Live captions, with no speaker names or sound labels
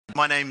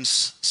My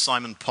name's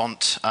Simon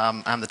Pont,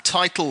 and the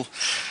title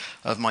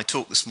of my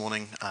talk this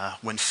morning,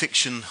 When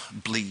Fiction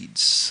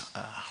Bleeds.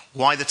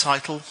 Why the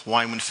title?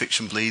 Why When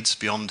Fiction Bleeds,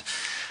 beyond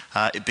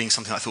it being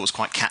something I thought was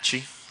quite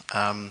catchy?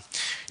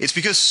 It's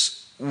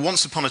because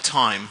once upon a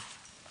time,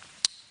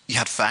 you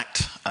had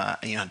fact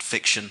and you had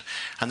fiction,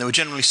 and they were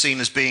generally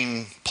seen as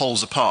being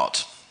poles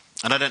apart.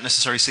 And I don't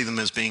necessarily see them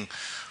as being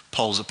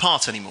poles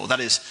apart anymore. That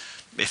is,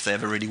 if they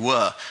ever really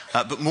were.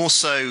 But more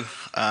so,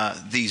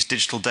 these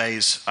digital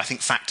days, I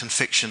think fact and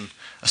fiction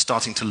are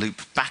starting to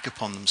loop back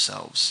upon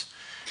themselves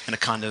in a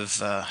kind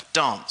of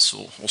dance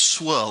or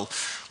swirl,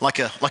 like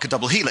a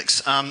double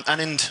helix.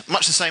 And in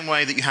much the same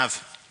way that you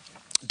have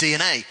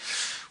DNA,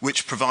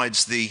 which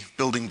provides the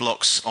building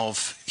blocks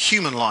of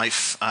human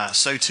life,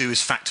 so too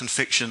is fact and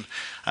fiction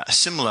a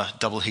similar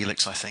double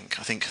helix, I think.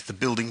 I think the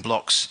building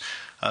blocks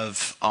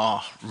of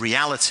our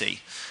reality.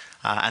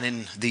 And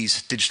in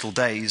these digital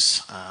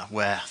days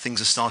where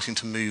things are starting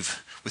to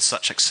move with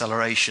such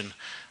acceleration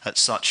at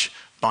such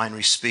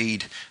binary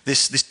speed,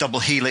 this double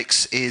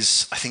helix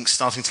is, I think,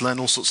 starting to learn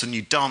all sorts of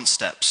new dance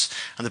steps,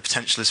 and the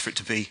potential is for it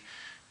to be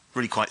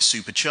really quite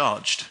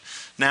supercharged.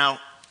 Now,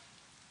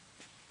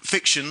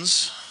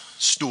 fictions,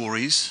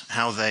 stories,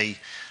 how they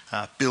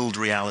build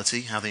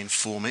reality, how they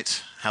inform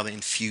it, how they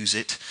infuse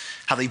it,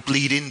 how they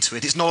bleed into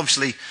it, it's not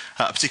obviously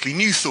a particularly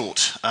new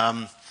thought.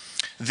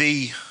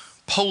 The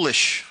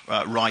Polish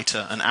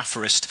writer and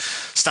aphorist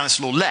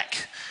Stanislaw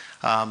Lec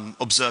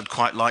observed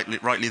quite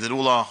rightly that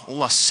all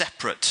our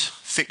separate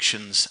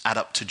fictions add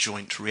up to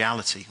joint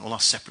reality. All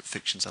our separate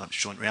fictions add up to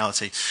joint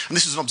reality. And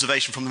this was an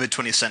observation from the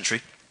mid-20th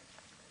century.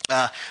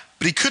 But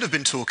he could have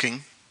been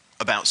talking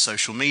about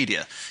social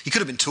media. He could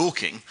have been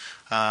talking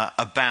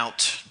about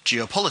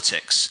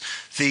geopolitics.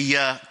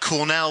 The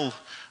Cornell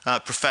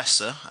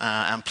professor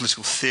and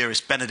political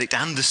theorist Benedict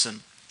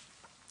Anderson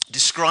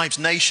describes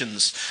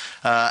nations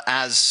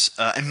as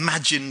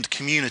imagined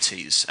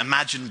communities.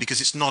 Imagined because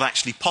it's not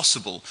actually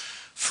possible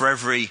for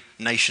every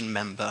nation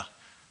member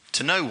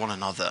to know one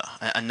another.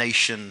 A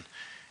nation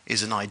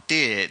is an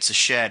idea, it's a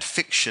shared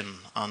fiction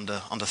under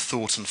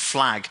thought and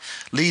flag,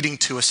 leading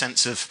to a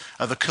sense of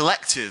a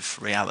collective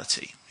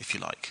reality, if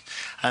you like.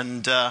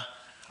 And I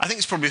think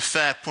it's probably a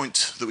fair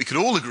point that we could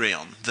all agree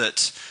on,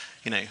 that,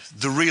 you know,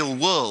 the real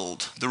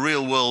world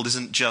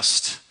isn't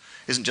just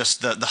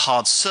the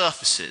hard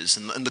surfaces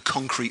and the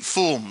concrete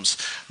forms.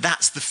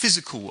 That's the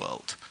physical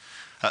world.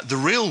 The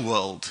real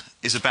world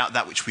is about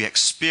that which we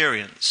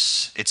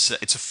experience. It's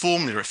a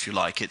formula, if you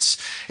like. It's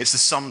the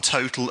sum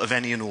total of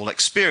any and all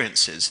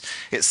experiences.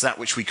 It's that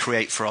which we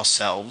create for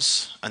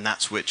ourselves, and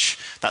that's which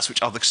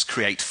others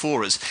create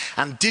for us.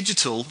 And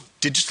digital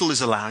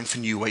is allowing for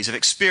new ways of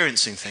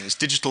experiencing things.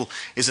 Digital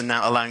is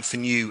now allowing for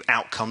new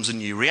outcomes and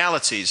new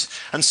realities.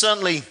 And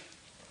certainly,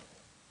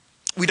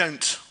 we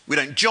don't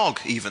jog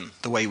even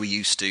the way we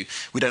used to.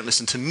 We don't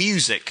listen to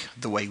music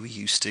the way we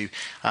used to.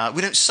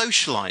 We don't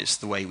socialize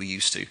the way we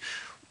used to.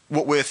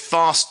 What we're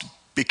fast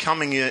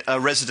becoming a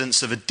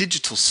residence of a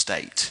digital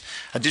state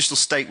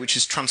which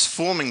is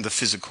transforming the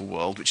physical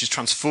world, which is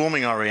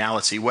transforming our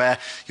reality, where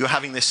you're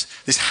having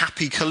this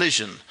happy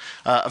collision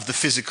of the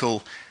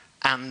physical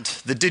and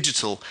the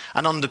digital,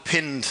 and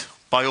underpinned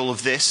by all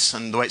of this,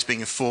 and the way it's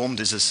being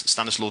informed is, as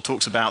Stanislaw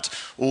talks about,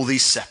 all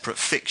these separate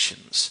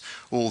fictions,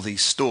 all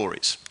these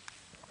stories.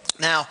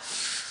 Now,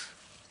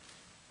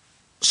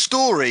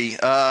 story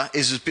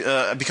is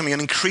becoming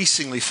an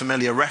increasingly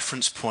familiar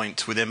reference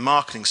point within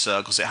marketing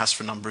circles. It has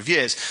for a number of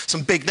years.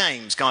 Some big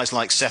names, guys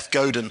like Seth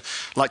Godin,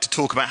 like to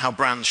talk about how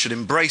brands should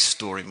embrace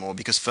story more,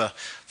 because for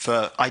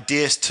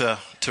ideas to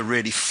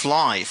really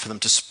fly, for them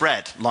to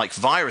spread like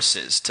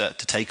viruses, to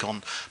take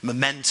on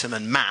momentum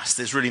and mass,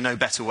 there's really no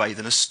better way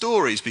than as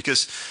stories,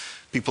 because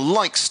people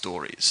like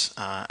stories,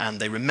 and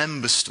they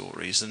remember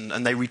stories,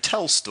 and they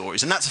retell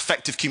stories. And that's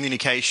effective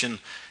communication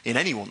in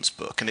anyone's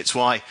book. And it's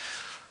why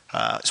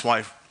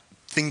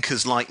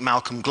thinkers like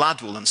Malcolm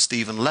Gladwell and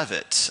Stephen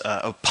Levitt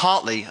are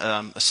partly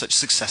such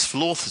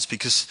successful authors,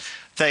 because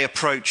they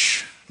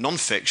approach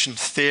non-fiction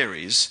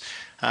theories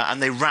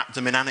and they wrap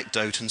them in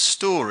anecdote and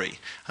story.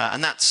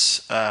 And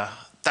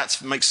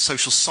that makes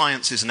social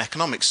sciences and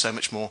economics so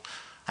much more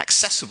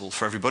accessible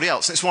for everybody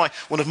else. And it's why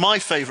one of my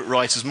favourite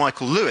writers,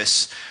 Michael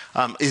Lewis,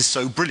 is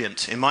so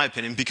brilliant, in my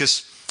opinion,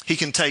 because he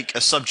can take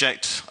a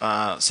subject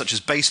such as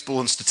baseball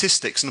and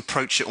statistics and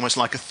approach it almost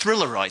like a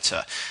thriller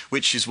writer,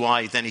 which is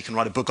why then he can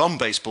write a book on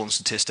baseball and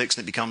statistics,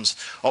 and it becomes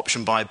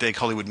optioned by a big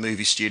Hollywood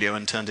movie studio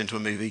and turned into a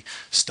movie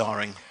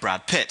starring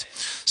Brad Pitt.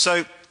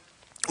 So,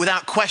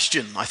 without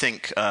question, I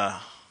think,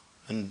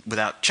 and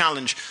without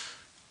challenge,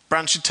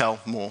 brands should tell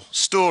more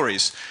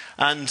stories.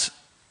 And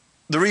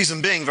the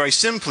reason being, very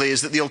simply,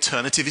 is that the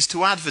alternative is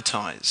to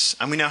advertise.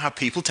 And we know how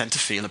people tend to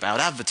feel about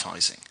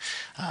advertising.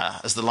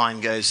 As the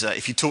line goes,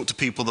 if you talk to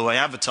people the way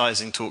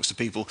advertising talks to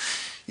people,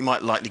 you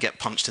might likely get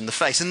punched in the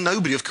face. And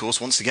nobody, of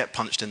course, wants to get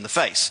punched in the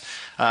face.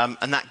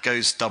 And that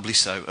goes doubly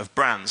so of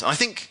brands. And I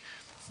think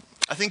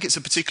it's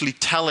a particularly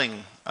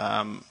telling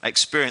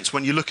experience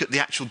when you look at the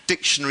actual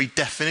dictionary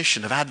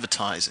definition of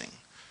advertising.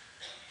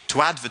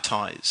 To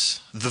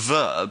advertise, the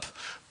verb,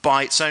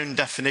 by its own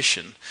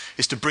definition,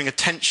 is to bring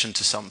attention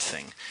to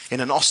something in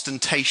an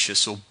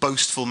ostentatious or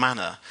boastful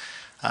manner,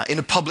 in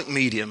a public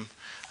medium,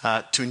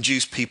 to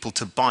induce people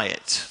to buy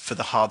it for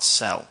the hard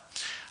sell.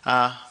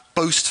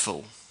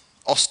 Boastful,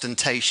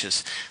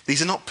 ostentatious,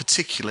 these are not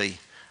particularly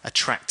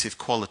attractive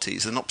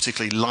qualities. They're not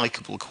particularly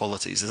likable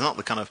qualities. They're not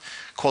the kind of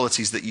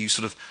qualities that you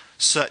sort of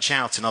search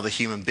out in other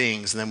human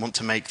beings and then want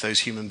to make those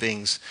human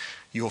beings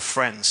your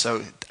friends.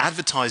 So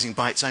advertising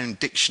by its own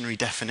dictionary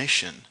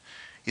definition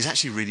is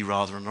actually really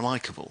rather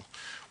unlikable.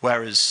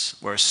 Whereas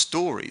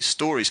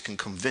stories can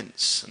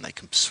convince and they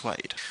can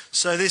persuade.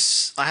 So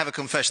this, I have a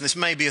confession, this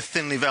may be a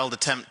thinly veiled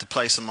attempt to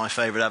play some of my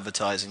favourite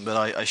advertising, but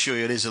I assure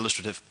you it is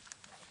illustrative.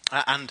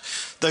 And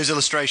those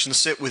illustrations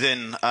sit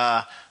within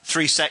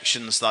 3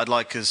 sections that I'd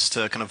like us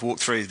to kind of walk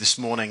through this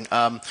morning.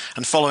 And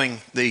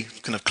following the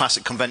kind of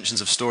classic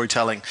conventions of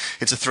storytelling,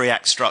 it's a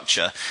 3-act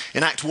structure.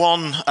 In Act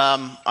 1,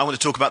 I want to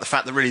talk about the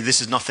fact that really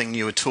this is nothing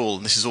new at all.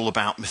 And this is all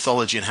about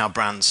mythology and how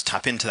brands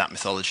tap into that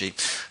mythology.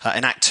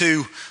 In Act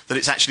 2, that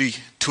it's actually,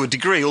 to a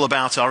degree, all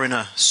about our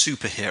inner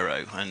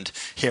superhero and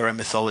hero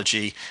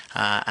mythology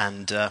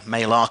and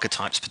male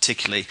archetypes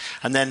particularly.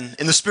 And then,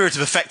 in the spirit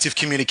of effective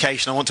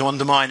communication, I want to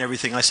undermine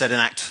everything I said in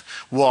Act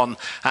 1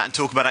 and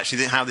talk about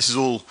actually how this is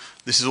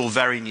all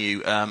very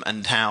new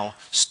and how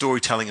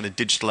storytelling in a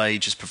digital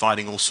age is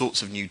providing all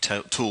sorts of new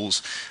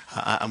tools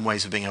and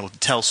ways of being able to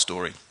tell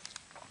story.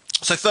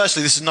 So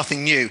firstly, this is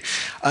nothing new.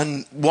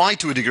 And why,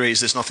 to a degree,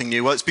 is this nothing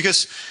new? Well, it's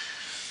because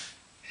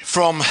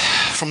from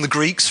the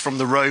Greeks, from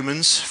the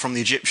Romans, from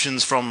the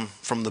Egyptians, from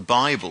the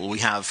Bible, we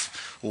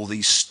have all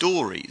these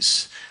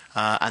stories,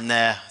 and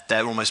they're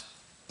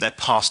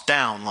passed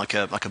down like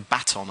a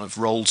baton of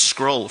rolled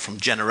scroll from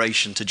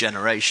generation to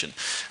generation,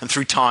 and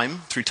through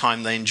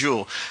time they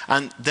endure.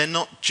 And they're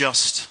not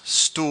just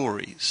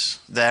stories;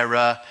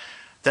 they're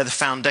the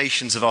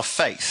foundations of our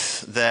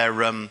faith. They're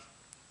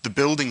the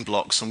building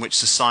blocks on which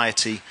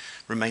society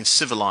remains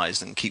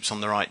civilized and keeps on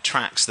the right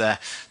tracks. They're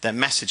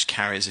message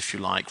carriers, if you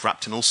like,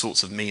 wrapped in all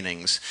sorts of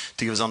meanings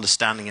to give us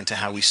understanding into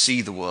how we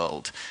see the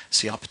world,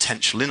 see our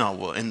potential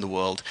in the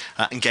world,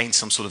 and gain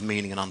some sort of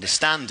meaning and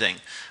understanding.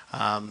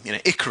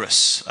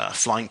 Icarus,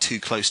 flying too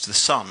close to the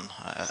sun,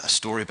 a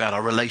story about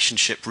our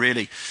relationship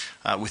really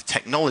with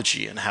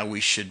technology and how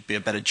we should be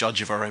a better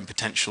judge of our own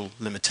potential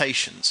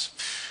limitations.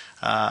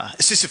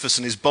 Sisyphus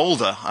and his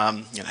boulder,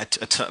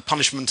 a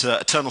punishment,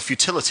 eternal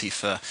futility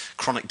for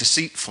chronic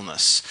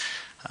deceitfulness.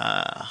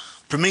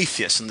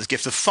 Prometheus and the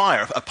gift of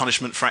fire, a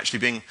punishment for actually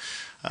being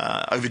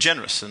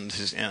overgenerous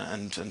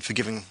and for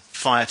giving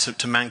fire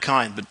to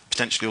mankind, but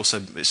potentially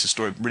also it's a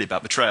story really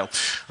about betrayal.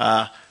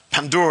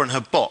 Pandora and her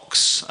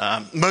box.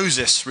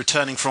 Moses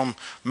returning from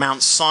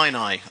Mount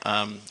Sinai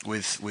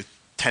with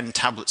 10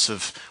 tablets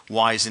of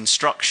wise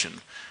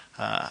instruction.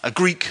 A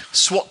Greek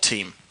SWAT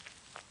team.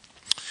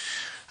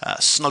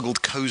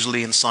 Snuggled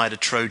cosily inside a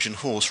Trojan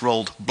horse,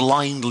 rolled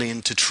blindly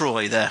into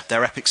Troy,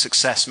 their epic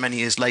success many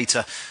years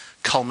later,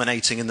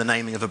 culminating in the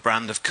naming of a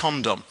brand of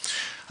condom.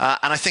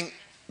 And I think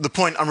the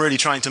point I'm really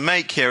trying to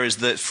make here is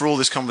that for all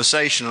this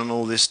conversation and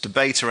all this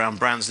debate around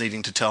brands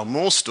needing to tell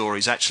more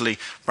stories, actually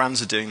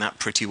brands are doing that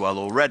pretty well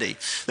already.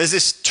 There's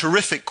this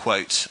terrific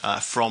quote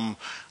from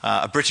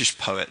a British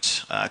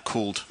poet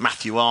called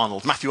Matthew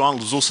Arnold. Matthew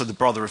Arnold was also the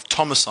brother of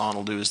Thomas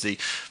Arnold, who was the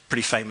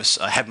pretty famous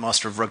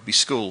headmaster of Rugby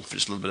School.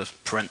 Just a little bit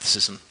of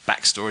parenthesis and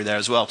backstory there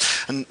as well.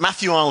 And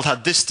Matthew Arnold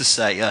had this to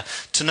say,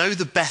 to know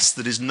the best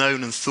that is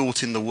known and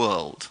thought in the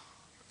world,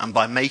 and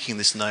by making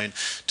this known,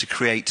 to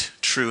create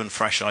true and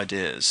fresh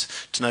ideas.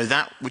 To know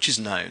that which is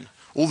known,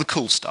 all the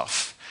cool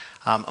stuff,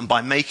 and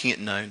by making it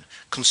known,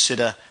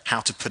 consider how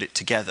to put it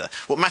together.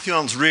 What Matthew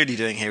Arnold's really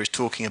doing here is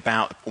talking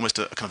about almost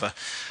a kind of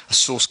a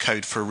source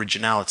code for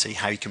originality,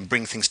 how you can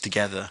bring things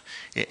together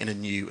in a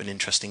new and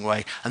interesting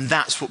way. And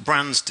that's what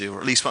brands do, or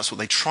at least that's what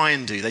they try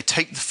and do. They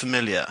take the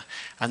familiar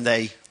and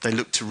they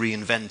look to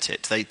reinvent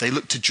it. They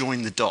look to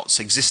join the dots,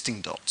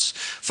 existing dots.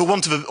 For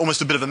want of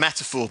almost a bit of a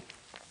metaphor,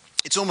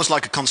 it's almost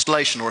like a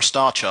constellation or a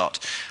star chart.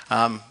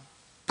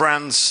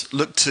 Brands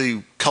look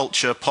to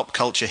culture, pop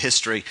culture,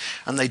 history,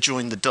 and they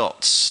join the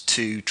dots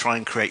to try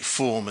and create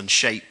form and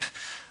shape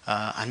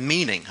and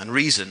meaning and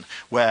reason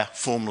where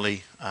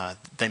formerly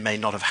they may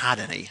not have had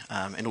any,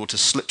 in order to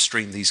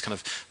slipstream these kind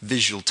of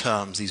visual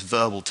terms, these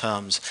verbal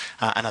terms,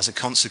 and as a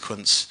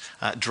consequence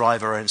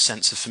drive our own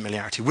sense of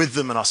familiarity with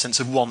them and our sense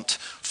of want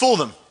for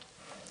them.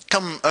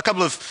 A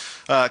couple of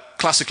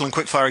classical and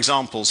quickfire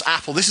examples.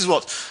 Apple. This is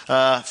what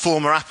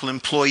former Apple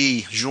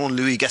employee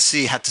Jean-Louis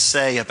Gasset had to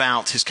say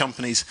about his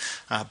company's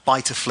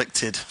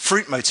bite-afflicted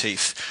fruit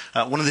motif.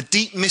 One of the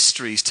deep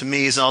mysteries to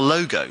me is our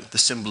logo, the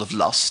symbol of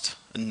lust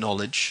and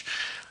knowledge,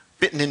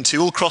 bitten into,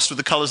 all crossed with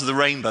the colours of the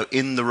rainbow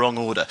in the wrong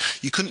order.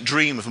 You couldn't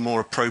dream of a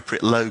more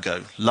appropriate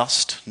logo.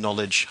 Lust,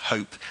 knowledge,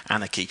 hope,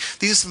 anarchy.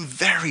 These are some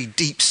very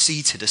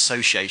deep-seated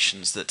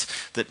associations that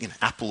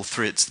Apple,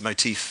 through its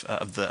motif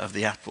of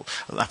the Apple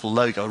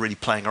logo, are really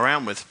playing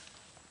around with.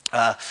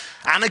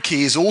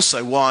 Anarchy is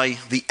also why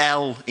the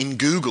L in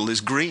Google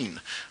is green.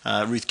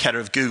 Ruth Ketter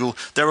of Google.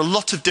 There are a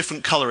lot of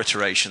different color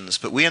iterations,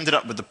 but we ended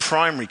up with the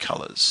primary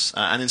colors.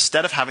 And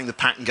instead of having the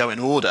pattern go in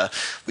order,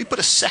 we put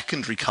a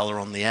secondary color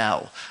on the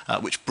L,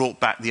 which brought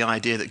back the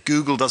idea that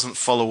Google doesn't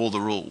follow all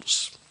the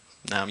rules.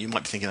 Now, you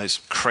might be thinking those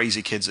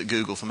crazy kids at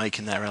Google for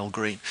making their L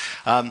green.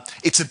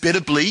 It's a bit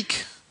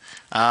oblique.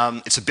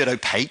 It's a bit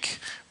opaque.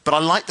 But I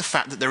like the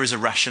fact that there is a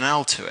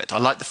rationale to it. I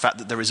like the fact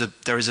that there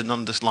is an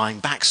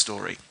underlying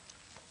backstory.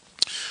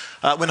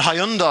 When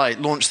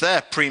Hyundai launched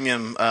their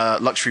premium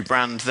luxury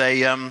brand,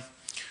 they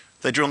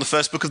drew on the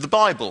first book of the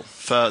Bible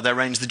for their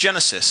range, the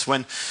Genesis.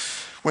 When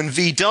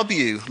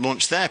VW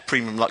launched their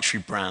premium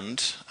luxury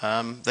brand,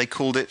 they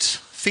called it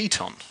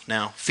Phaeton.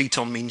 Now,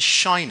 Phaeton means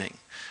shining.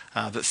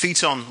 But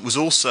Phaeton was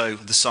also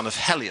the son of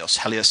Helios.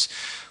 Helios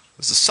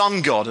was the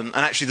sun god, and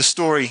actually the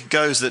story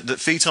goes that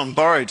Phaeton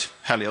borrowed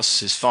Helios,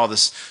 his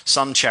father's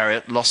sun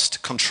chariot,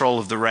 lost control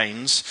of the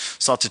reins,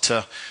 started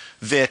to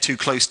veer too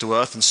close to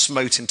Earth and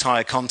smote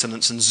entire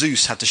continents, and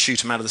Zeus had to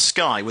shoot him out of the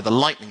sky with a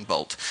lightning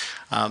bolt.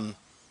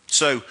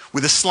 So,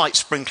 with a slight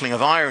sprinkling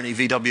of irony,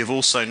 VW have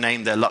also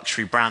named their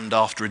luxury brand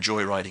after a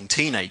joyriding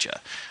teenager.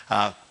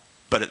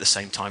 But at the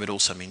same time, it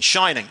also means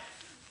shining.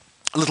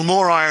 A little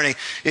more irony,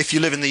 if you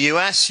live in the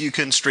US, you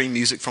can stream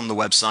music from the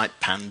website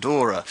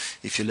Pandora.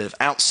 If you live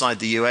outside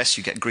the US,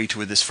 you get greeted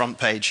with this front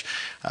page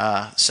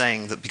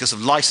saying that because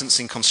of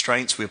licensing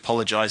constraints, we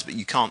apologize, but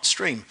you can't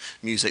stream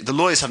music. The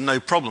lawyers have no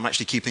problem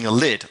actually keeping a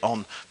lid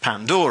on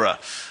Pandora.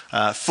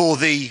 For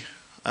the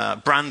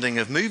branding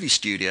of movie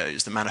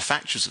studios, the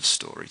manufacturers of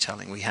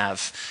storytelling, we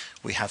have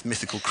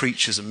mythical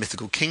creatures and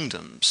mythical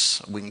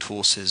kingdoms, winged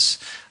horses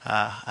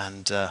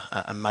and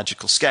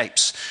magical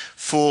scapes.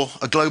 For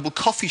a global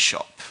coffee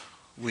shop,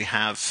 we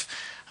have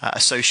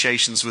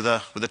associations with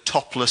a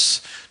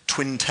topless,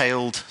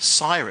 twin-tailed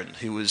siren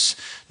who was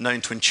known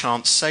to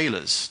enchant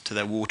sailors to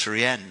their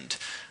watery end.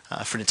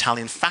 For an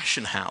Italian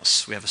fashion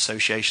house, we have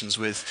associations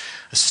with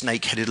a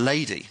snake-headed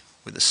lady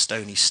with a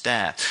stony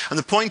stare. And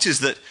the point is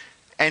that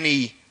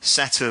any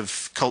set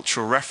of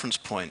cultural reference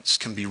points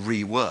can be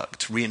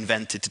reworked,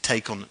 reinvented to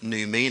take on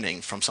new meaning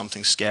from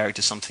something scary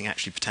to something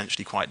actually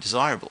potentially quite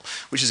desirable,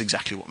 which is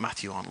exactly what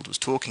Matthew Arnold was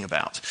talking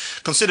about.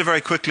 Consider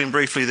very quickly and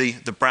briefly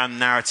the brand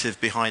narrative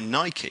behind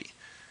Nike.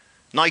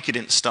 Nike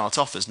didn't start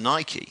off as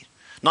Nike.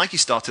 Nike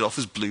started off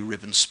as Blue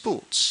Ribbon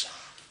Sports.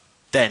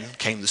 Then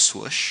came the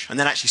swoosh, and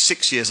then actually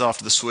 6 years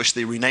after the swoosh,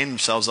 they renamed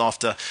themselves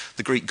after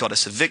the Greek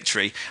goddess of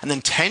victory. And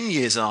then 10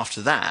 years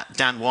after that,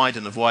 Dan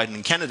Wieden of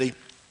Wieden & Kennedy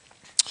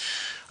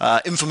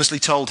infamously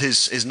told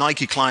his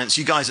Nike clients,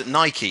 you guys at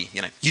Nike,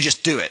 you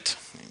just do it.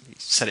 He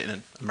said it in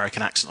an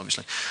American accent,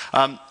 obviously.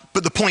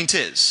 But the point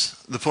is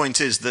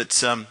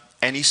that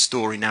any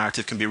story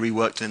narrative can be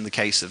reworked. And in the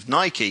case of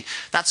Nike,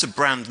 that's a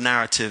brand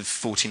narrative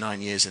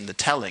 49 years in the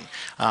telling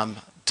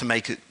to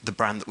make it the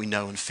brand that we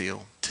know and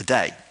feel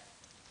today.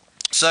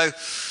 So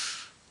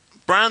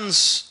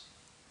brands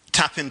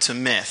tap into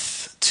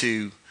myth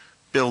to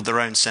build their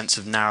own sense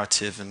of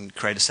narrative and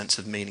create a sense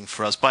of meaning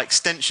for us. By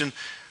extension,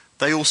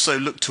 they also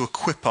look to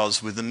equip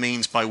us with the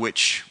means by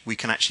which we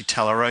can actually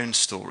tell our own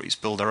stories,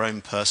 build our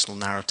own personal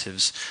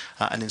narratives,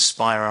 and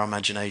inspire our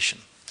imagination.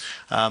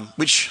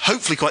 Which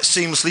hopefully quite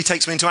seamlessly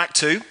takes me into Act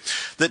 2,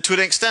 that to an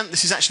extent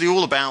this is actually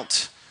all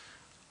about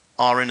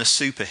our inner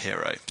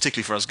superhero,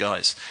 particularly for us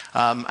guys.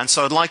 And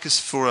so I'd like us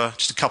for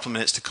just a couple of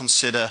minutes to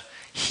consider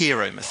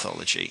hero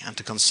mythology and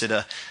to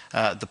consider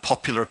the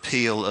popular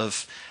appeal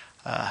of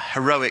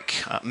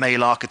heroic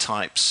male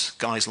archetypes,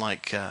 guys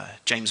like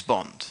James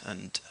Bond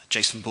and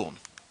Jason Bourne.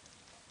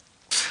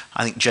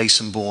 I think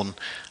Jason Bourne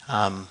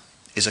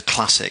is a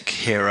classic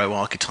hero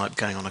archetype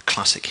going on a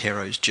classic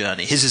hero's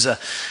journey. His is a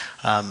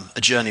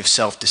journey of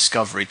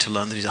self-discovery to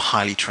learn that he's a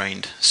highly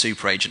trained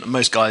super agent. And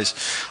most guys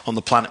on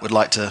the planet would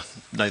like to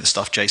know the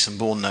stuff Jason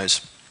Bourne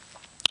knows.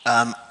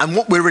 And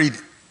what we're really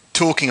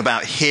talking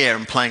about here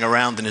and playing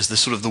around in is the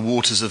sort of the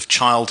waters of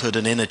childhood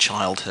and inner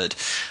childhood.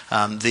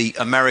 The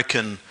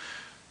American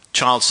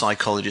child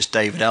psychologist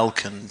David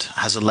Elkind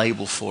has a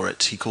label for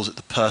it. He calls it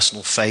the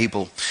personal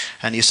fable.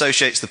 And he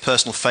associates the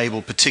personal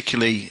fable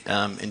particularly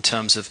in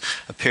terms of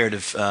a period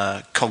of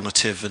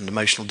cognitive and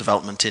emotional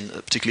development in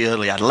particularly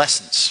early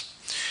adolescence.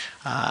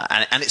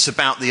 And it's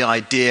about the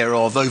idea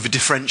of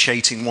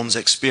over-differentiating one's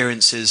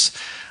experiences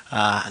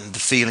and the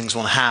feelings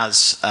one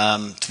has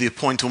to the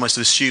point almost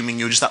of assuming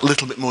you're just that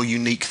little bit more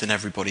unique than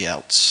everybody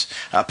else.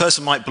 A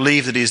person might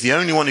believe that he is the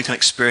only one who can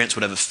experience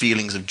whatever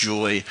feelings of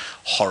joy,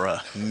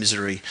 horror,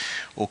 misery,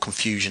 or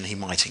confusion he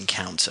might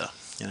encounter.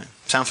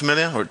 Sound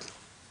familiar? Or it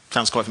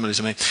sounds quite familiar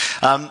to me.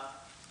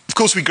 Of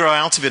course, we grow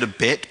out of it a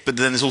bit, but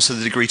then there's also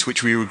the degree to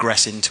which we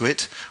regress into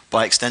it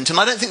by extent. And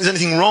I don't think there's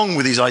anything wrong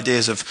with these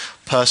ideas of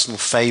personal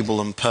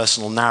fable and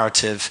personal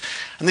narrative.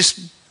 And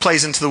this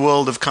plays into the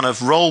world of kind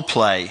of role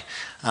play,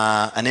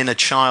 and inner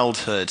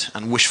childhood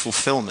and wish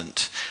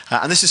fulfillment.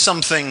 And this is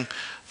something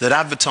that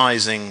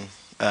advertising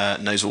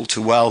knows all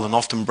too well, and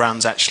often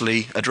brands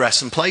actually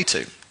address and play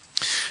to.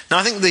 Now,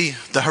 I think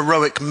the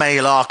heroic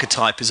male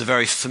archetype is a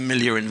very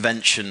familiar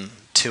invention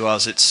to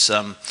us. It's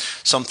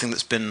something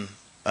that's been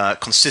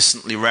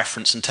consistently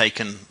referenced and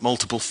taken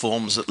multiple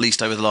forms, at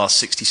least over the last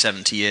 60,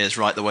 70 years,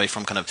 right the way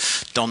from kind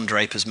of Don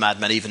Draper's Mad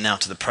Men, even now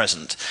to the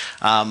present.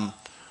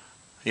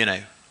 You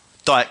know,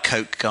 Diet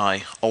Coke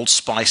guy, Old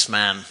Spice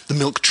man, the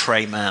milk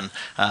tray man,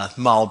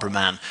 Marlboro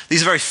man.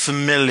 These are very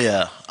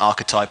familiar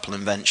archetypal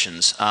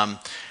inventions,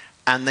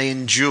 and they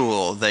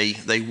endure,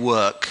 they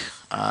work,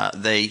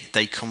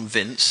 they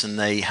convince, and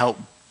they help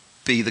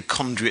be the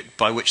conduit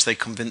by which they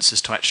convince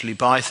us to actually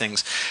buy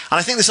things. And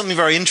I think there's something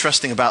very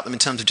interesting about them in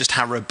terms of just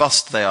how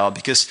robust they are,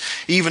 because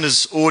even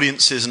as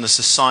audiences and as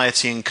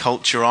society and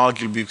culture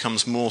arguably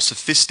becomes more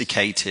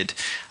sophisticated,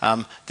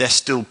 they're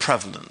still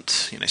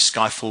prevalent. You know,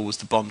 Skyfall was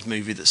the Bond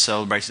movie that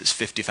celebrated its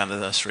 50th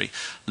anniversary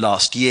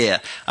last year.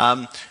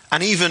 And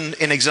even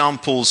in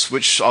examples,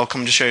 which I'll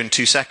come to show in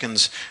 2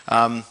 seconds,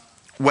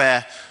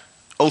 where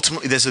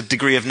ultimately there's a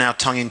degree of now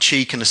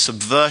tongue-in-cheek and a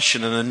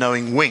subversion and a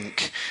knowing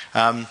wink,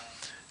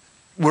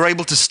 we're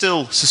able to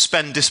still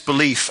suspend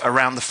disbelief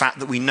around the fact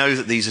that we know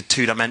that these are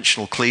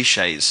two-dimensional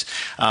cliches,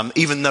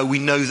 even though we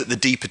know that the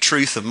deeper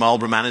truth of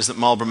Marlboro Man is that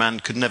Marlboro Man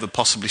could never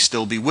possibly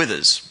still be with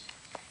us.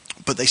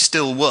 But they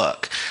still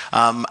work.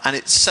 And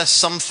it says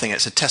something,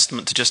 it's a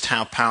testament to just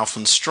how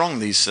powerful and strong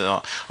these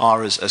are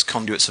as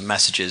conduits of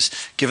messages,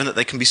 given that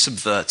they can be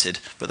subverted,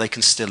 but they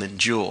can still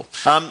endure.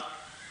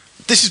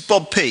 This is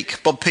Bob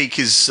Peak. Bob Peak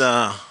is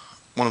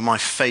one of my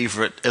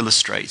favourite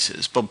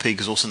illustrators. Bob Peak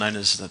is also known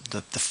as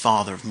the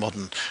father of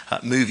modern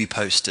movie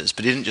posters,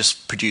 but he didn't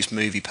just produce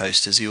movie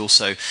posters, he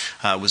also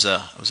was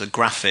a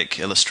graphic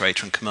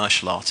illustrator and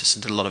commercial artist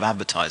and did a lot of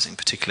advertising,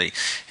 particularly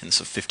in the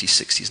sort of 50s,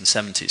 60s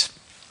and 70s.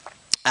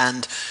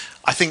 And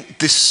I think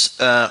this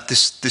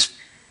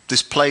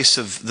place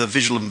of the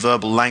visual and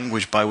verbal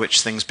language by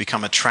which things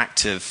become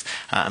attractive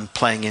and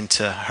playing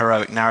into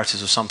heroic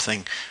narratives of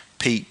something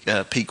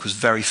Peak was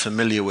very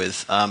familiar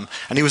with. And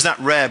he was that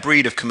rare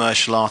breed of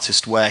commercial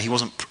artist where he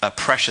wasn't a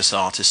precious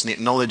artist, and he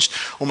acknowledged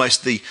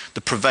almost the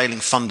prevailing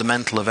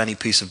fundamental of any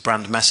piece of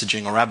brand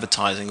messaging or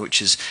advertising,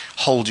 which is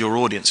hold your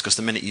audience, because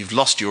the minute you've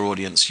lost your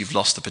audience, you've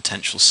lost the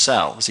potential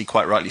sell. As he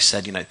quite rightly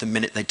said, you know, the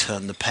minute they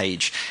turn the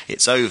page,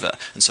 it's over.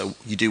 And so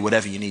you do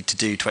whatever you need to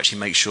do to actually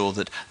make sure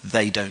that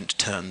they don't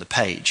turn the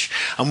page.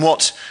 And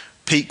what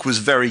Peak was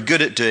very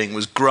good at doing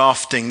was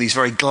grafting these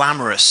very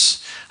glamorous,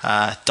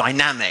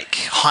 dynamic,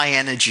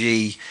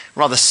 high-energy,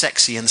 rather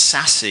sexy and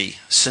sassy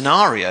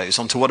scenarios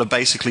onto what are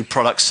basically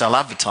product sell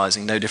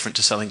advertising, no different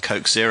to selling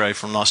Coke Zero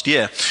from last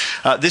year.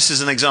 This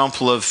is an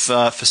example of,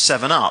 for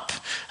 7-Up,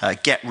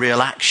 get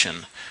real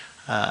action.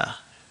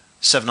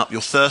 7-Up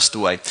your thirst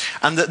away.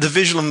 And the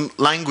visual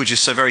language is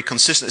so very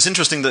consistent. It's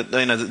interesting that,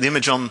 you know, that the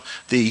image on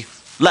the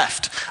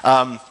left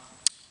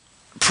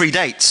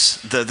predates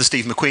the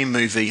Steve McQueen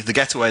movie, The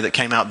Getaway, that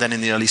came out then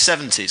in the early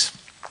 70s.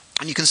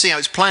 And you can see how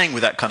it's playing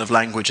with that kind of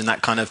language and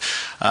that kind of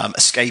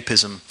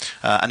escapism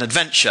and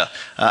adventure.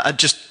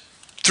 Just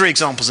 3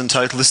 examples in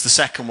total. This is the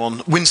second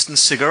one. Winston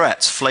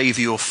Cigarettes,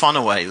 Flavour Your Fun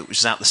Away, which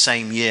is out the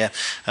same year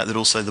that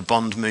also the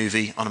Bond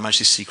movie on Her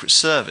Majesty's Secret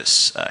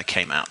Service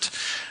came out.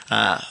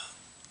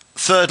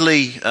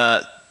 Thirdly,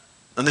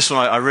 and this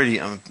one I really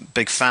am a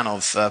big fan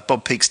of,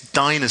 Bob Peak's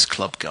Diners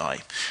Club Guy.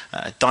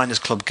 Diners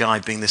Club Guy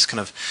being this kind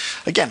of,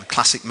 again,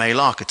 classic male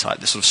archetype,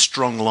 this sort of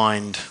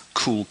strong-lined,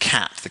 cool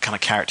cat, the kind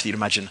of character you'd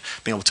imagine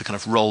being able to kind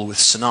of roll with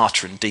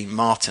Sinatra and Dean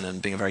Martin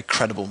and being a very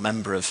credible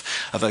member of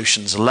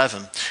Ocean's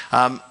 11.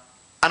 And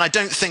I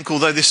don't think,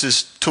 although this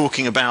is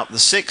talking about the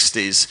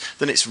 60s,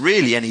 that it's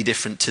really any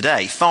different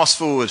today. Fast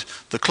forward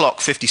the clock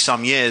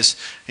 50-some years,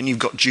 and you've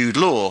got Jude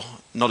Law,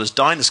 not as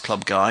Diners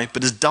Club Guy,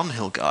 but as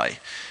Dunhill Guy.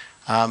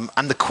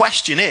 And the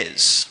question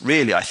is,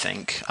 really, I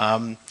think,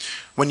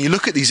 when you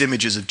look at these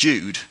images of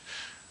Jude,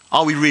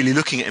 are we really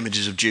looking at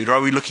images of Jude, or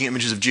are we looking at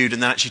images of Jude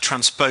and then actually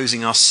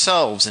transposing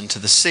ourselves into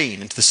the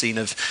scene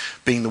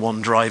of being the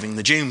one driving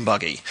the dune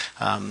buggy,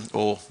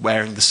 or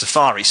wearing the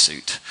safari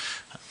suit?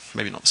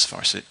 Maybe not the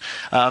safari suit.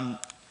 And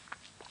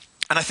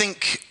I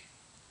think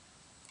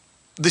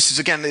this is,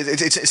 again,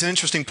 it's an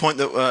interesting point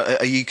that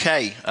a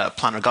UK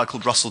planner, a guy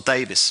called Russell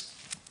Davis,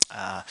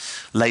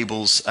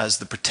 labels as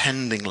the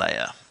pretending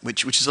layer,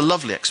 which is a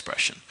lovely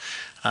expression.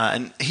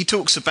 And he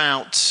talks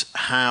about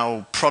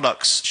how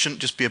products shouldn't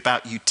just be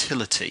about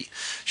utility,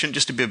 shouldn't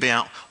just be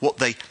about what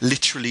they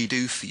literally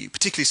do for you,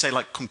 particularly, say,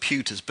 like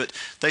computers, but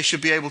they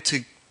should be able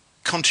to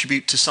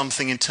contribute to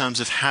something in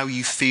terms of how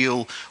you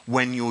feel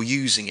when you're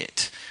using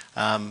it,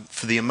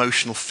 for the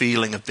emotional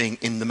feeling of being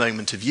in the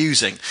moment of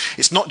using.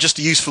 It's not just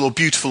a useful or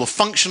beautiful or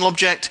functional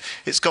object,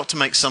 it's got to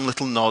make some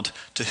little nod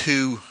to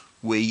who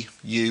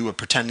you are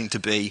pretending to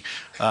be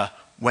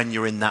when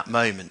you're in that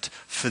moment,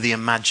 for the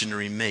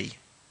imaginary me.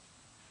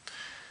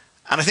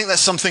 And I think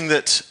that's something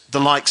that the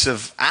likes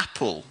of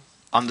Apple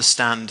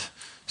understand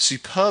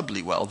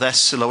superbly well. Their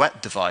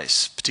silhouette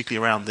device,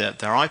 particularly around their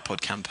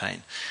iPod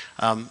campaign,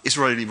 is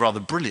really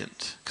rather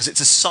brilliant, because it's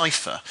a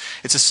cipher.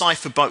 It's a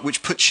cipher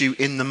which puts you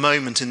in the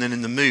moment and then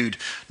in the mood,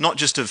 not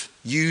just of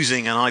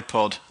using an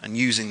iPod and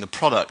using the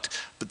product,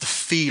 but the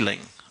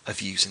feeling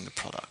of using the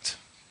product.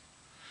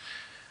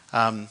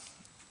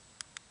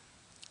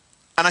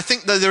 And And I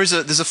think that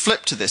there's a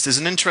flip to this. There's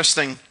an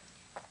interesting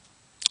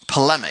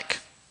polemic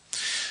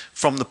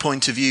from the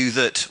point of view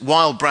that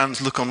while brands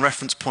look on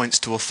reference points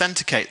to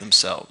authenticate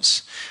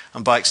themselves,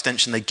 and by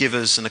extension they give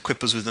us and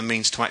equip us with the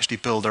means to actually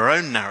build our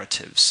own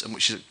narratives, and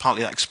which is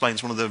partly that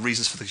explains one of the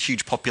reasons for the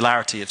huge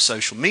popularity of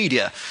social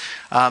media.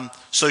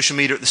 Social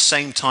media at the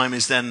same time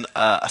is then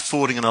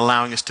affording and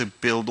allowing us to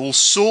build all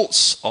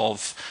sorts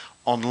of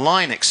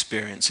online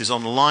experiences,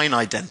 online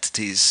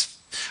identities,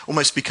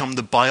 almost become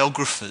the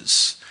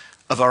biographers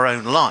of our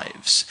own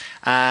lives.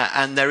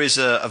 And there is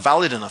a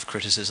valid enough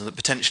criticism that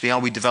potentially are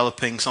we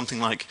developing something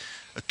like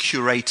a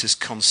curator's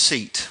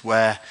conceit,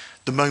 where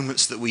the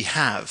moments that we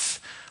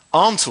have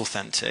aren't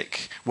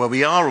authentic, where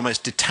we are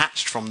almost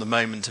detached from the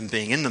moment and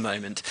being in the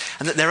moment,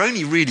 and that they're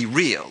only really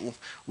real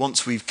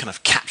once we've kind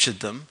of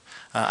captured them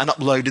and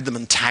uploaded them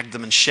and tagged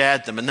them and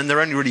shared them, and then they're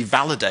only really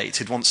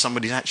validated once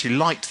somebody's actually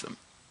liked them.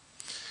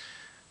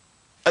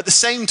 At the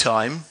same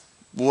time,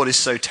 what is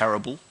so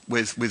terrible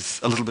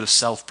with a little bit of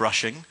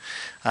self-brushing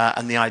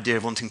and the idea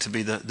of wanting to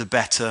be the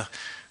better,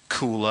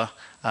 cooler,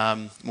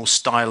 more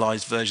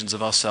stylized versions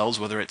of ourselves,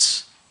 whether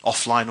it's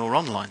offline or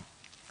online.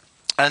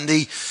 And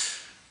the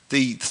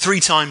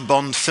three-time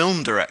Bond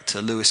film director,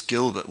 Lewis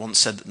Gilbert, once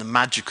said that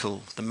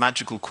the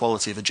magical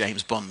quality of a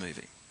James Bond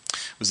movie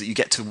was that you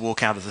get to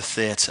walk out of the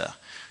theatre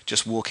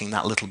just walking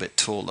that little bit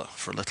taller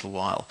for a little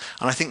while.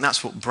 And I think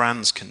that's what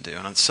brands can do,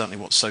 and that's certainly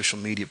what social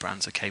media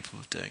brands are capable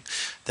of doing.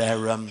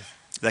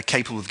 They're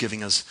capable of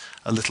giving us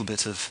a little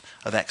bit of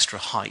extra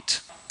height.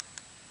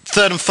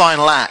 Third and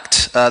final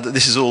act, that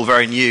this is all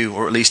very new,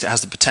 or at least it has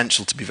the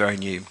potential to be very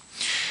new.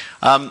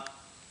 On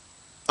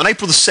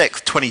April the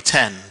 6th,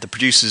 2010, the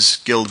Producers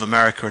Guild of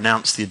America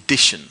announced the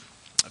addition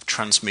of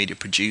Transmedia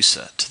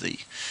Producer to the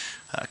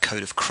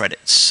Code of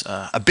Credits.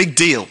 A big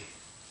deal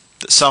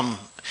that some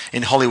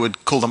in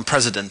Hollywood called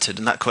unprecedented,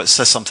 and that quite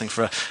says something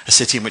for a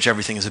city in which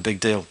everything is a big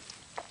deal.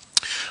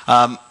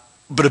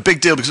 But a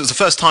big deal because it was the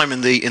first time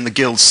in the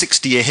Guild's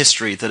 60-year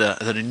history that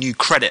a new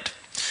credit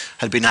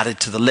had been added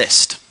to the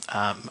list.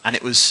 And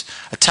it was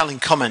a telling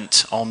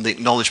comment on the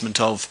acknowledgement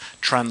of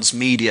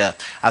transmedia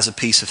as a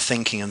piece of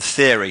thinking and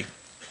theory.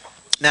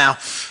 Now,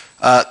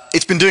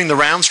 it's been doing the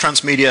rounds,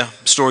 transmedia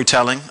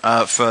storytelling,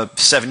 for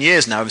 7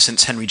 years now, ever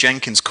since Henry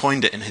Jenkins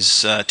coined it in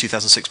his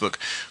 2006 book,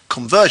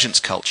 Convergence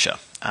Culture.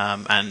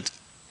 And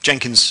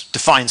Jenkins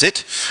defines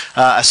it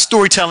as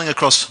storytelling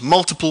across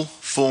multiple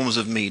forms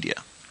of media,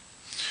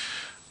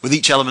 with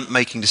each element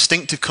making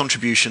distinctive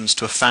contributions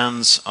to a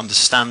fan's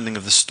understanding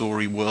of the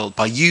story world.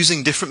 By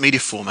using different media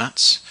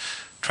formats,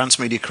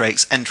 transmedia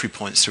creates entry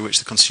points through which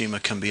the consumer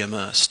can be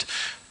immersed.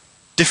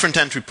 Different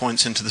entry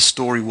points into the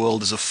story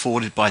world is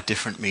afforded by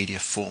different media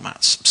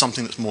formats,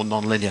 something that's more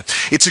non-linear.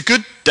 It's a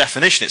good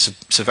definition,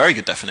 it's a very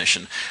good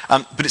definition,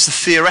 but it's a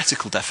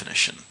theoretical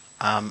definition.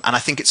 And I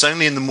think it's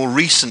only in the more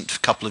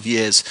recent couple of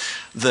years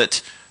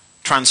that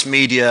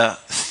transmedia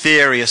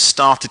theory has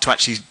started to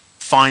actually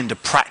find a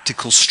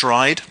practical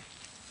stride.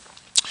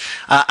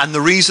 And the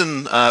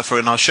reason for it,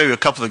 and I'll show you a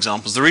couple of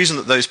examples, the reason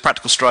that those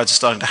practical strides are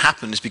starting to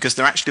happen is because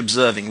they're actually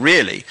observing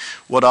really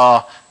what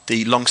are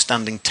the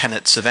long-standing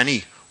tenets of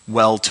any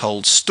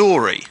well-told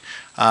story.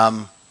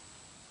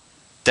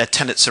 They're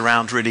tenets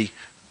around really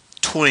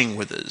toying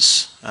with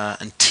us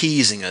and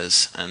teasing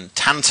us and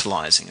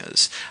tantalizing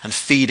us and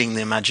feeding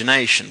the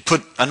imagination.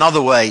 Put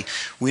another way,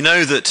 we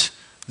know that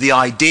the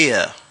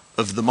idea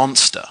of the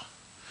monster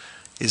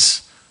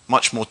is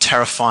much more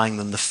terrifying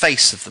than the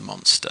face of the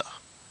monster.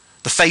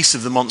 The face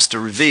of the monster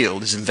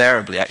revealed is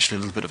invariably actually a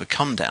little bit of a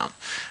come down.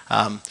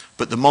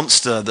 But the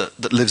monster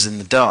that lives in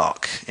the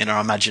dark, in our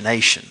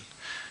imagination,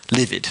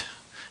 livid,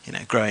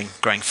 growing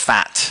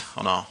fat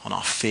on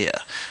our fear,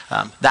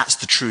 that's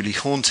the truly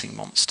haunting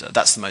monster.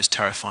 That's the most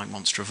terrifying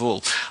monster of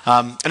all.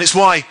 And it's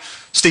why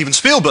Steven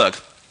Spielberg,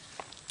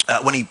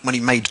 when he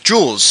made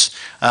Jaws,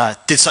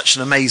 did such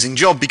an amazing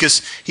job,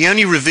 because he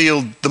only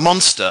revealed the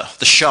monster,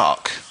 the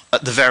shark,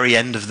 at the very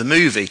end of the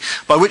movie,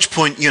 by which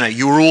point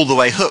you were all the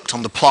way hooked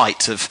on the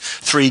plight of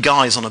three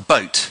guys on a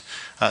boat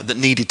that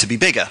needed to be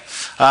bigger.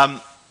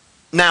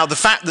 Now, the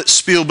fact that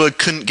Spielberg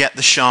couldn't get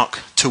the shark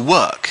to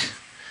work,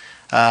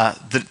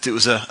 that it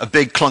was a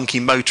big clunky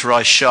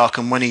motorized shark,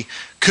 and when he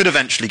could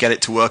eventually get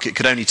it to work, it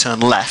could only turn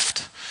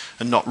left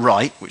and not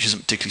right, which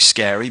isn't particularly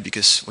scary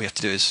because all we have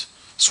to do is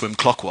swim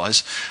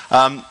clockwise.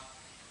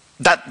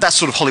 That's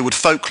sort of Hollywood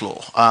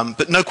folklore.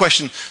 But no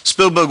question,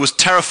 Spielberg was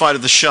terrified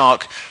of the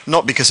shark,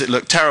 not because it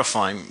looked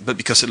terrifying, but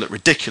because it looked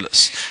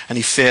ridiculous. And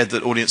he feared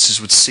that audiences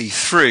would see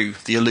through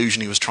the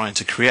illusion he was trying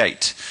to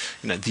create,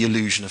 the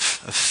illusion of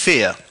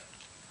fear.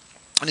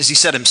 And as he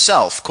said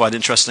himself, quite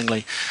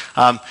interestingly,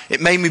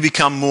 it made me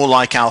become more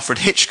like Alfred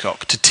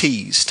Hitchcock, to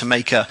tease, to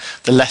make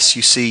the less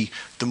you see,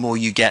 the more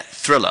you get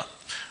thriller.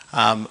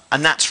 And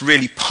that's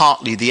really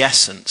partly the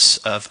essence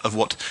of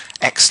what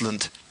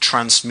excellent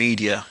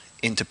transmedia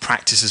into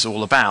practice is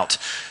all about.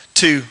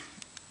 Two,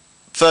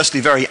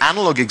 firstly, very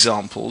analog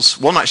examples,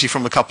 one actually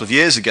from a couple of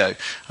years ago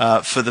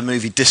for the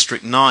movie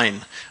District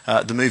 9,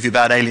 the movie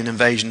about alien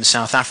invasion in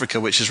South Africa,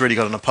 which has really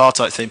got an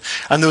apartheid theme.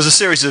 And there was a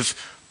series of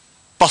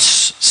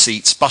bus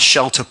seats, bus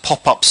shelter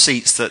pop-up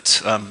seats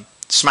that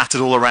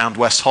smattered all around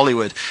West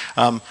Hollywood,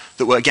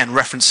 that were again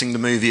referencing the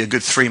movie a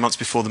good 3 months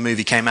before the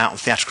movie came out on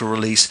theatrical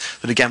release,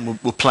 that again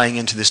were playing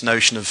into this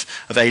notion of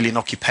alien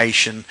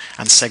occupation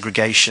and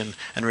segregation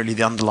and really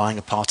the underlying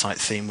apartheid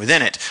theme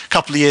within it. A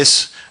couple of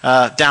years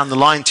down the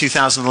line,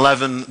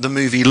 2011, the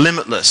movie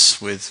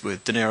Limitless with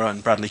De Niro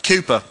and Bradley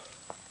Cooper.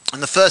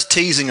 And the first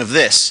teasing of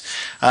this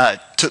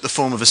took the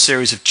form of a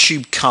series of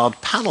tube card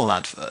panel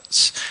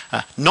adverts,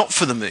 not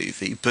for the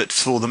movie, but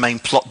for the main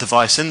plot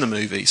device in the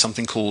movie,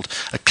 something called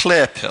a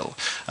clear pill,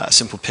 a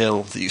simple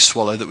pill that you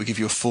swallow that would give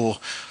you a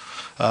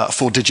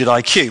four-digit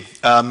IQ.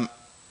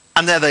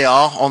 And there they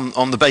are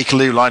on the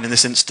Bakerloo line in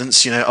this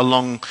instance, you know,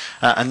 along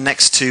and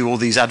next to all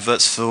these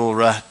adverts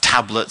for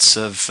tablets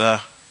of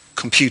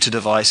computer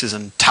devices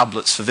and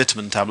tablets for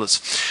vitamin tablets.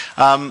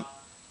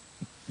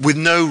 With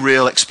no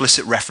real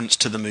explicit reference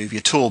to the movie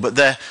at all, but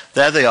there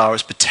they are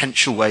as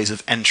potential ways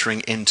of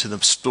entering into the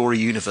story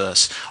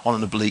universe on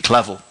an oblique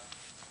level.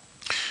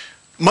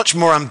 Much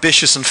more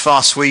ambitious and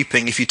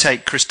far-sweeping if you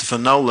take Christopher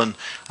Nolan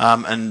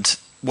and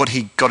what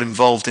he got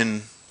involved in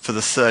for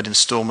the third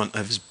installment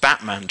of his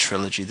Batman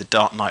trilogy, The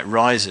Dark Knight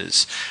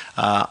Rises,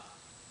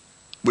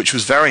 which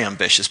was very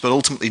ambitious, but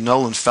ultimately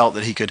Nolan felt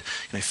that he could,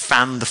 you know,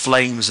 fan the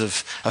flames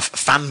of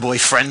fanboy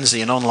frenzy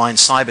and online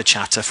cyber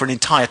chatter for an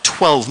entire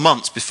 12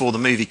 months before the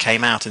movie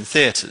came out in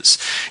theatres.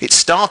 It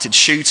started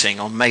shooting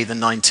on May the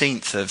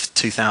 19th of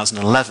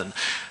 2011,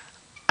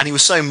 and he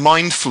was so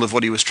mindful of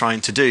what he was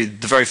trying to do.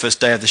 The very first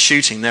day of the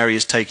shooting, there he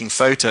is taking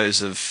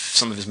photos of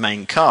some of his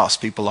main cast,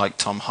 people like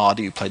Tom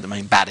Hardy, who played the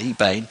main baddie,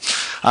 Bane,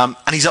 and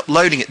he's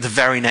uploading it the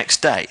very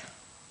next day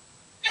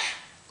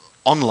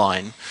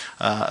online,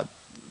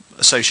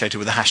 associated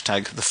with the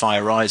hashtag The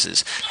Fire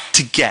Rises,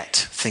 to get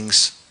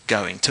things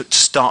going, to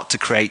start to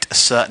create a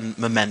certain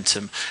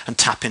momentum and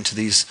tap into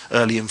these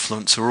early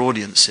influencer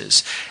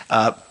audiences.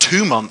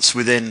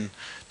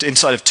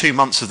 Inside of 2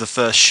 months of the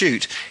first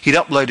shoot, he'd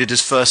uploaded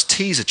his first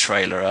teaser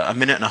trailer, a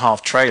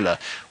minute-and-a-half trailer,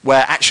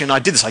 where actually, and I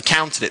did this, I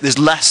counted it, there's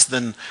less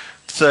than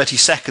 30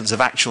 seconds of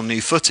actual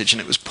new footage,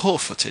 and it was poor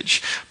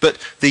footage. But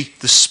the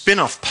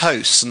spin-off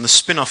posts and the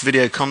spin-off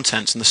video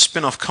content and the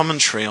spin-off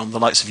commentary on the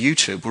likes of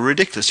YouTube were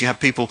ridiculous. You have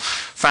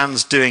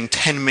fans doing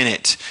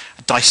 10-minute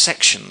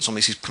dissections,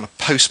 almost these kind of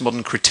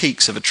postmodern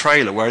critiques of a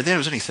trailer, where there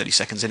was only 30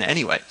 seconds in it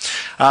anyway.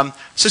 So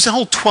it's a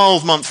whole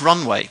 12-month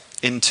runway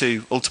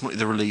into ultimately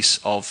the release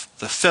of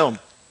the film.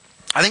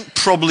 I think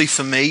probably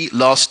for me,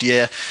 last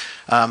year,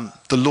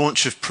 the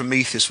launch of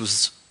Prometheus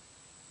was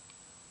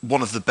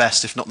one of the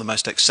best, if not the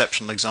most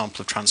exceptional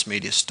example of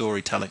transmedia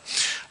storytelling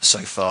so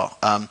far.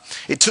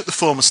 It took the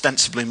form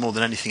ostensibly more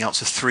than anything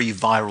else of 3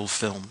 viral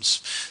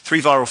films.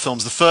 3 viral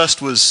films. The first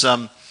was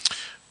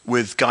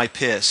with Guy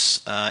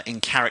Pearce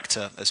in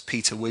character as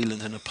Peter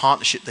Wieland, in a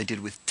partnership they did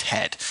with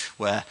TED,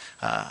 where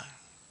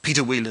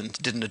Peter Wieland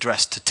did an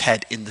address to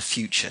TED in the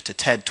future, to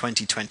TED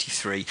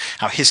 2023,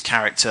 how his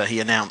character, he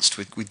announced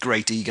with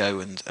great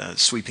ego and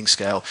sweeping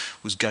scale,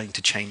 was going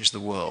to change the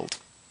world.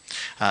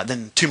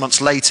 Then 2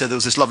 months later, there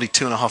was this lovely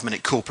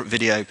 2.5-minute corporate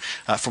video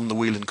from the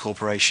Wieland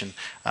Corporation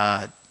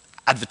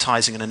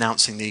advertising and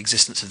announcing the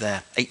existence of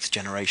their 8th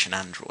generation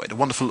Android. A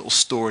wonderful little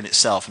store in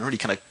itself, and a really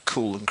kind of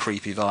cool and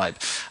creepy vibe.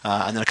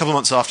 And then a couple of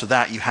months after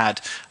that, you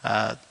had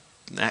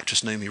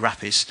actress Naomi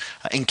Rapace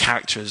in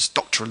character as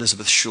Dr.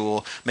 Elizabeth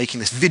Shaw, making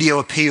this video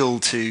appeal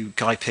to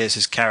Guy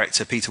Pearce's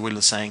character, Peter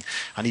Wieland, saying,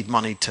 I need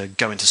money to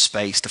go into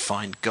space to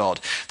find God.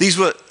 These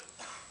were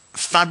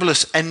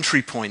fabulous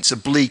entry points,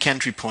 oblique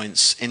entry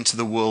points into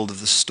the world of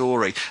the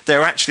story. They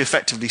were actually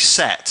effectively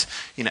set,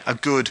 you know, a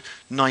good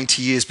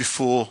 90 years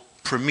before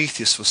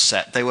Prometheus was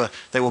set. They were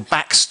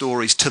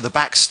backstories to the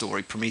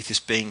backstory, Prometheus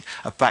being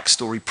a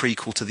backstory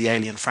prequel to the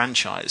Alien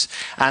franchise.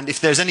 And if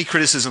there's any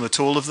criticism at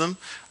all of them,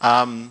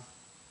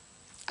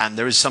 and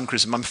there is some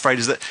criticism, I'm afraid,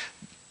 is that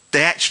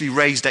they actually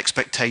raised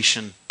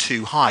expectation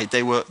too high.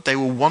 They were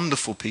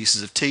wonderful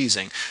pieces of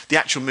teasing. The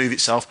actual movie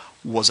itself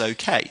was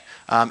okay.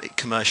 It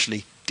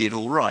commercially did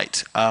all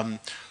right.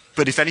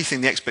 But if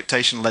anything, the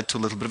expectation led to a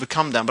little bit of a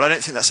come down. But I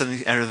don't think that's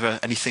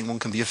anything one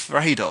can be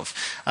afraid of.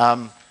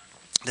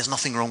 There's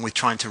nothing wrong with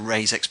trying to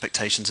raise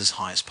expectations as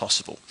high as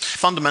possible.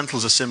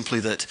 Fundamentals are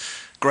simply that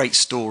great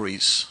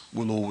stories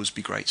will always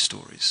be great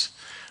stories.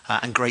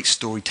 And great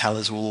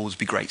storytellers will always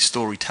be great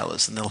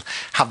storytellers, and they'll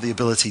have the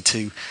ability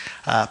to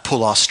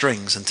pull our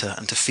strings and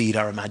to feed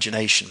our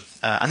imagination.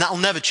 And that will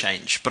never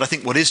change. But I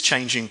think what is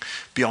changing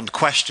beyond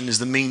question is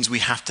the means we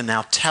have to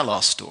now tell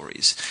our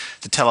stories,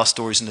 to tell our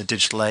stories in a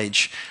digital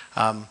age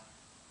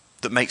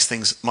that makes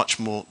things much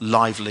more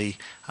lively,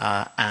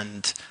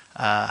 and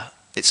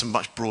it's a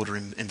much broader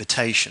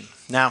invitation.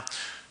 Now,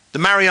 the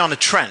Mariana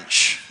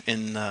Trench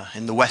in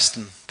the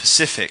Western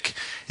Pacific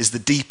is the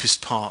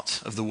deepest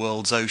part of the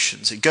world's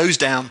oceans. It goes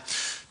down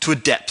to a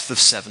depth of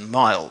 7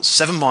 miles.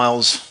 7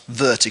 miles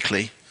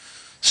vertically,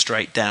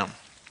 straight down.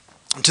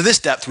 And to this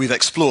depth we've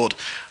explored,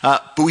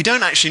 but we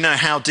don't actually know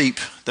how deep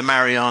the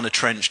Mariana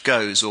Trench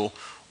goes or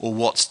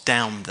what's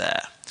down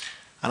there.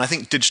 And I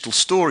think digital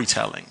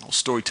storytelling, or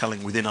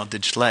storytelling within our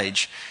digital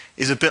age,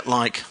 is a bit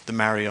like the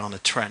Mariana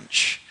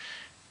Trench.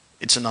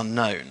 It's an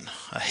unknown,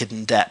 a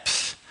hidden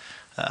depth,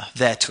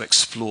 there to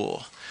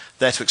explore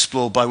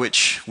by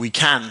which we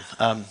can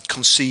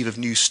conceive of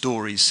new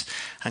stories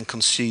and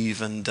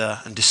conceive and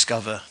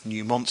discover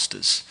new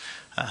monsters,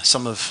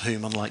 some of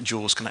whom, unlike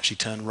Jaws, can actually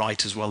turn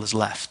right as well as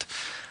left.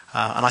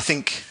 And I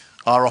think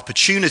our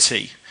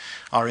opportunity,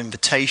 our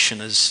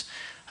invitation as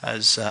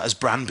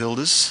brand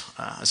builders,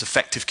 as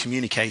effective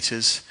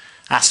communicators,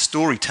 as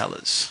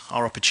storytellers,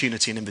 our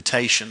opportunity and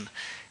invitation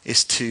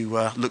is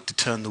to look to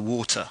turn the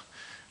water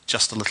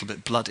just a little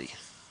bit bloody.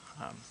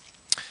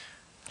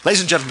 Ladies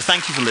and gentlemen,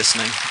 thank you for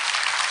listening.